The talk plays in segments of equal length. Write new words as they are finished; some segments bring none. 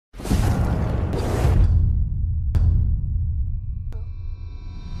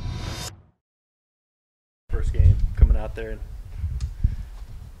out there and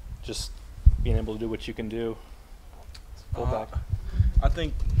just being able to do what you can do. Fullback. I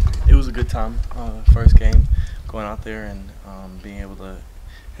think it was a good time, first game, going out there and being able to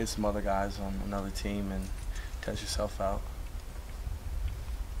hit some other guys on another team and test yourself out.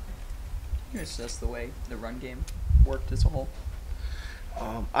 Can you assess the way the run game worked as a whole?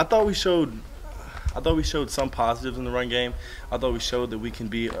 I thought we showed some positives in the run game. I thought we showed that we can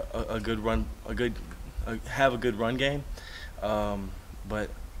be have a good run game. But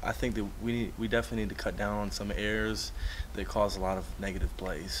I think that we definitely need to cut down on some errors that cause a lot of negative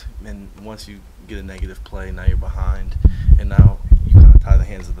plays. And once you get a negative play, now you're behind, and now you kind of tie the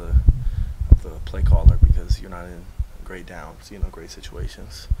hands of the play caller because you're not in great downs, great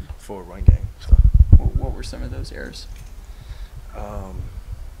situations for a run game. So, what were some of those errors?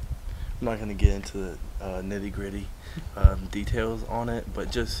 I'm not going to get into the nitty-gritty details on it,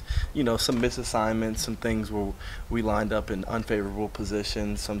 but just, some misassignments, some things where we lined up in unfavorable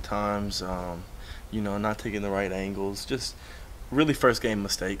positions sometimes, not taking the right angles, just really first game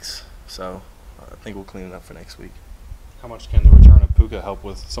mistakes. So I think we'll clean it up for next week. How much can the return of Puka help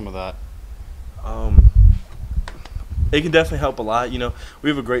with some of that? It can definitely help a lot. We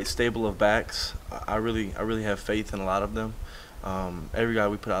have a great stable of backs. I really have faith in a lot of them. Every guy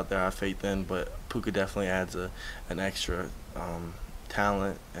we put out there I have faith in, but Puka definitely adds an extra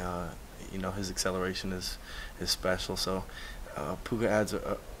talent. His acceleration is special. So Puka adds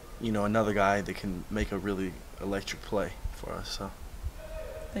another guy that can make a really electric play for us. So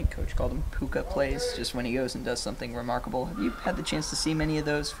I think Coach called him Puka plays, just when he goes and does something remarkable. Have you had the chance to see many of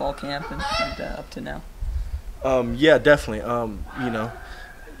those fall camp and up to now? Yeah, definitely.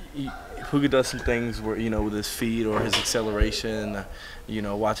 Puka does some things where, with his feet or his acceleration,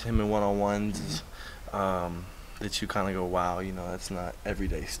 watching him in one-on-ones, that you kind of go, wow, that's not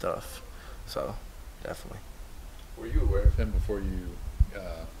everyday stuff. So, definitely. Were you aware of him before you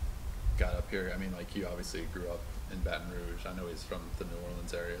got up here? I mean, you obviously grew up in Baton Rouge. I know he's from the New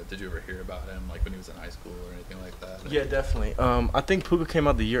Orleans area. Did you ever hear about him, when he was in high school or anything like that? Yeah, definitely. I think Puka came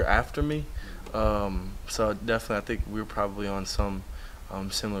out the year after me. So, definitely, I think we were probably on some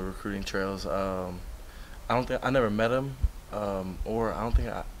similar recruiting trails. I never met him, or I don't think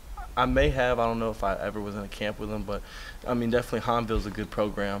I may have. I don't know if I ever was in a camp with him, but I mean, definitely Hanville's a good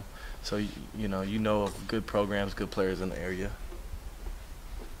program. So you know of good programs, good players in the area.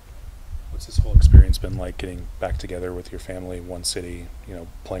 What's this whole experience been like, getting back together with your family, one city,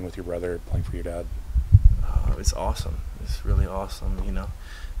 playing with your brother, playing for your dad? It's awesome. It's really awesome.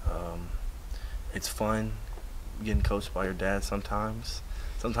 It's fun getting coached by your dad sometimes.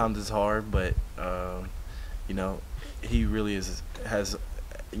 Sometimes it's hard, but he really has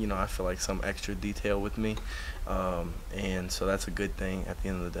I feel like some extra detail with me, and so that's a good thing at the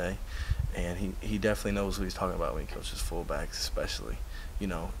end of the day. And he definitely knows what he's talking about when he coaches fullbacks, especially.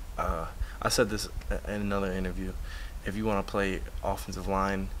 I said this in another interview. If you want to play offensive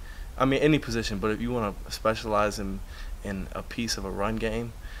line, I mean any position, but if you want to specialize in a piece of a run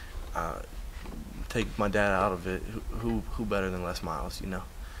game, take my dad out of it. Who better than Les Miles,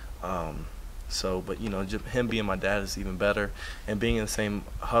 but him being my dad is even better, and being in the same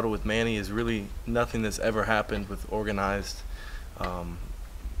huddle with Manny is really nothing that's ever happened with organized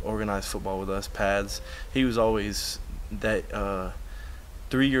football with us pads. He was always that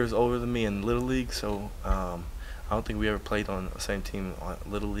 3 years older than me in Little League, so I don't think we ever played on the same team on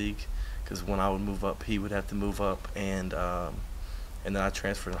Little League, because when I would move up, he would have to move up, and then I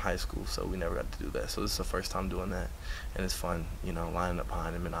transferred in high school, so we never got to do that. So this is the first time doing that, and it's fun, lining up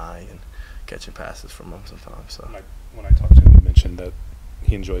behind him and catching passes from him sometimes. So when I talked to him, he mentioned that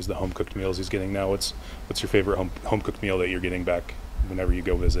he enjoys the home-cooked meals he's getting now. What's your favorite home-cooked meal that you're getting back whenever you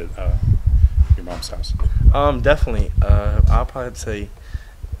go visit your mom's house? Definitely. I'll probably say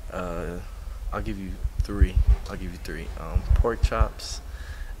I'll give you three. Pork chops,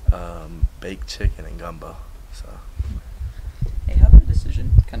 baked chicken, and gumbo. So. Hey, how did the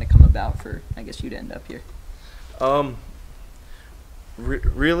decision kind of come about for, I guess, you to end up here?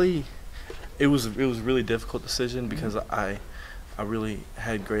 Really, it was a really difficult decision because I really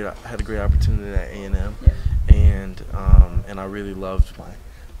had a great opportunity at A&M, yeah. and I really loved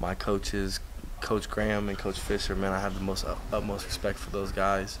my coaches, Coach Graham and Coach Fisher. Man, I have the most utmost respect for those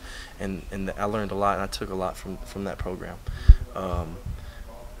guys, and I learned a lot, and I took a lot from that program.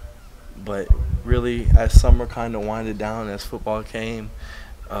 But really, as summer kind of winded down, as football came,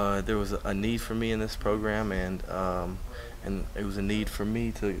 there was a need for me in this program, and it was a need for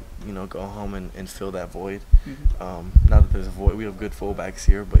me to go home and fill that void. Mm-hmm. Not that there's a void; we have good fullbacks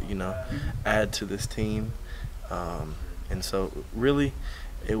here, but add to this team. And so really,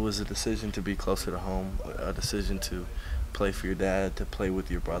 it was a decision to be closer to home, a decision to play for your dad, to play with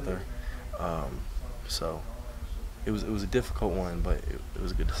your brother. So it was a difficult one, but it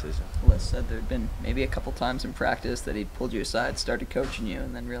was a good decision. Les said there had been maybe a couple times in practice that he'd pulled you aside, started coaching you,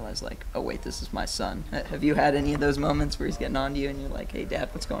 and then realized, like, oh, wait, this is my son. Have you had any of those moments where he's getting on to you and you're like, hey, Dad,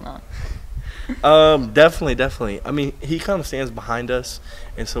 what's going on? Definitely. I mean, he kind of stands behind us,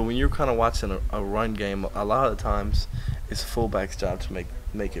 and so when you're kind of watching a run game, a lot of the times it's a fullback's job to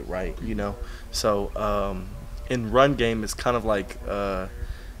make it right, you know. So in run game, it's kind of like,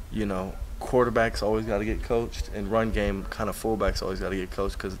 you know, quarterbacks always got to get coached, and run game kind of fullbacks always got to get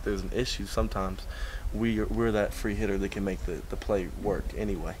coached, because if there's an issue, sometimes we're that free hitter that can make the play work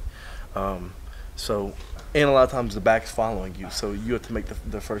anyway. So, and a lot of times the back's following you, so you have to make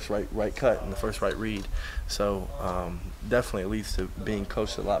the first right cut and the first right read. So definitely it leads to being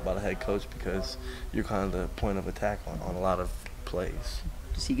coached a lot by the head coach, because you're kind of the point of attack on a lot of plays.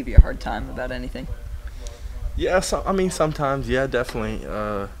 Does he give you a hard time about anything? Yeah, so, I mean, sometimes, yeah, definitely.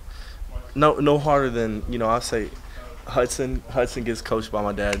 No harder than, you know, I'll say Hudson gets coached by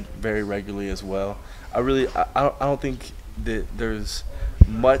my dad very regularly as well. I don't think that there's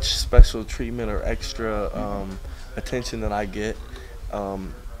much special treatment or extra attention that I get,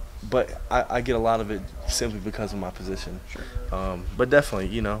 but I get a lot of it simply because of my position. Sure. But definitely,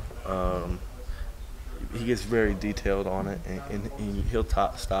 you know, he gets very detailed on it, and he'll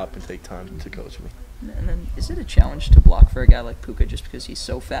stop and take time to coach me. And then, is it a challenge to block for a guy like Puka just because he's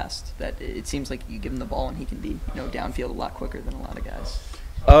so fast that it seems like you give him the ball and he can be, you know, downfield a lot quicker than a lot of guys?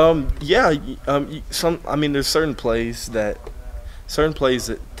 Yeah. I mean, there's certain plays that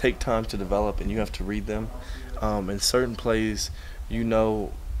take time to develop, and you have to read them. And certain plays, you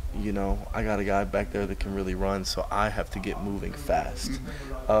know, I got a guy back there that can really run, so I have to get moving fast.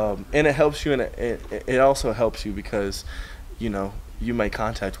 And it helps you, and it also helps you because, you know, you make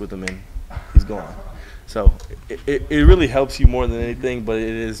contact with him and he's gone. So it really helps you more than anything, but it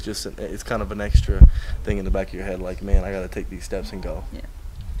is just it's kind of an extra thing in the back of your head, like, man, I got to take these steps and go. Yeah.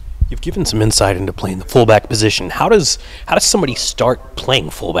 You've given some insight into playing the fullback position. How does somebody start playing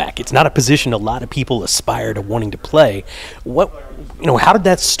fullback? It's not a position a lot of people aspire to wanting to play. How did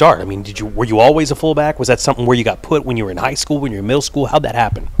that start? I mean, were you always a fullback? Was that something where you got put when you were in high school, when you were in middle school? How'd that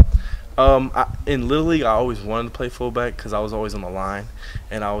happen? In Little League, I always wanted to play fullback because I was always on the line,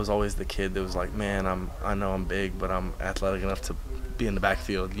 and I was always the kid that was like, man, I know I'm big, but I'm athletic enough to be in the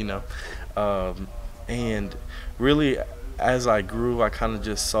backfield, you know. And really, as I grew, I kind of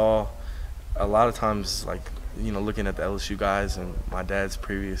just saw a lot of times, like, you know, looking at the LSU guys and my dad's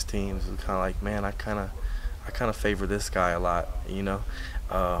previous teams, it was kind of like, man, I kind of favor this guy a lot, you know.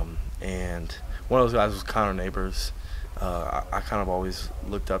 And one of those guys was Connor Neighbors. I kind of always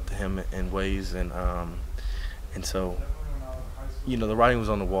looked up to him in ways, and so, you know, the writing was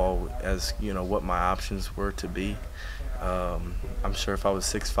on the wall as, you know, what my options were to be. I'm sure if I was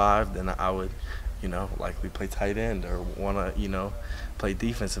 6'5", then I would, you know, likely play tight end or want to, you know, play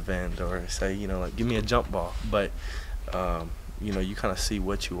defensive end or say, you know, like, give me a jump ball. But, you know, you kind of see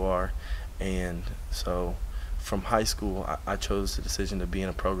what you are. And so from high school, I chose the decision to be in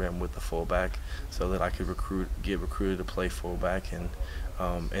a program with the fullback so that I could get recruited to play fullback and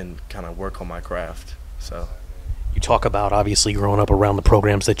kind of work on my craft. So. You talk about obviously growing up around the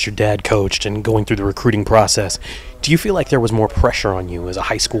programs that your dad coached and going through the recruiting process. Do you feel like there was more pressure on you as a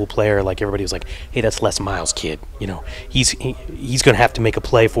high school player? Like everybody was like, hey, that's Les Miles' kid. You know, he's going to have to make a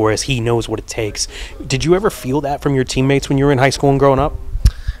play for us. He knows what it takes. Did you ever feel that from your teammates when you were in high school and growing up?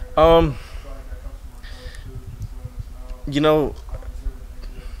 You know,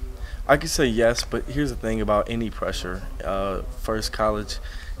 I could say yes, but here's the thing about any pressure. First college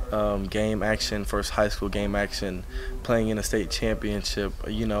game action, first high school game action, playing in a state championship,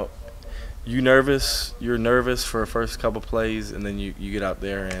 you know, you're nervous for the first couple plays, and then you get out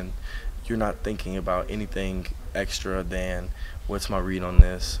there and you're not thinking about anything extra than what's my read on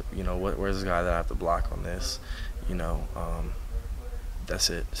this, you know, where's the guy that I have to block on this, you know, that's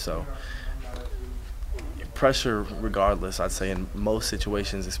it. So pressure regardless, I'd say in most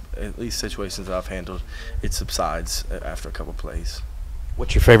situations, at least situations that I've handled, it subsides after a couple plays.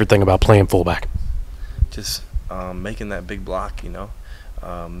 What's your favorite thing about playing fullback? Just making that big block, you know,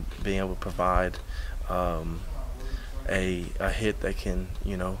 being able to provide a hit that can,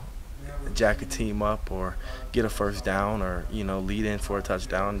 you know, jack a team up or get a first down or, you know, lead in for a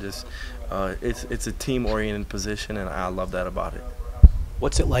touchdown. Just it's a team-oriented position, and I love that about it.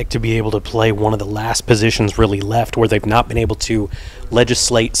 What's it like to be able to play one of the last positions really left where they've not been able to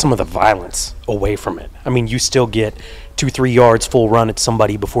legislate some of the violence away from it? I mean, you still get 2-3 yards full run at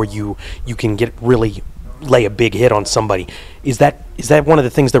somebody before you can get really lay a big hit on somebody. Is that one of the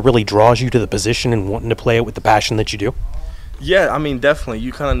things that really draws you to the position and wanting to play it with the passion that you do? Yeah, I mean, definitely.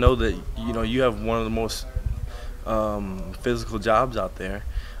 You kind of know that, you know, you have one of the most physical jobs out there,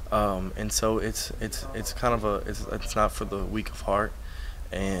 and so it's kind of it's not for the weak of heart,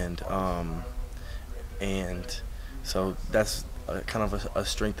 and so that's kind of a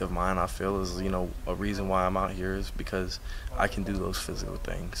strength of mine. I feel is, you know, a reason why I'm out here is because I can do those physical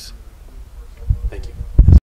things.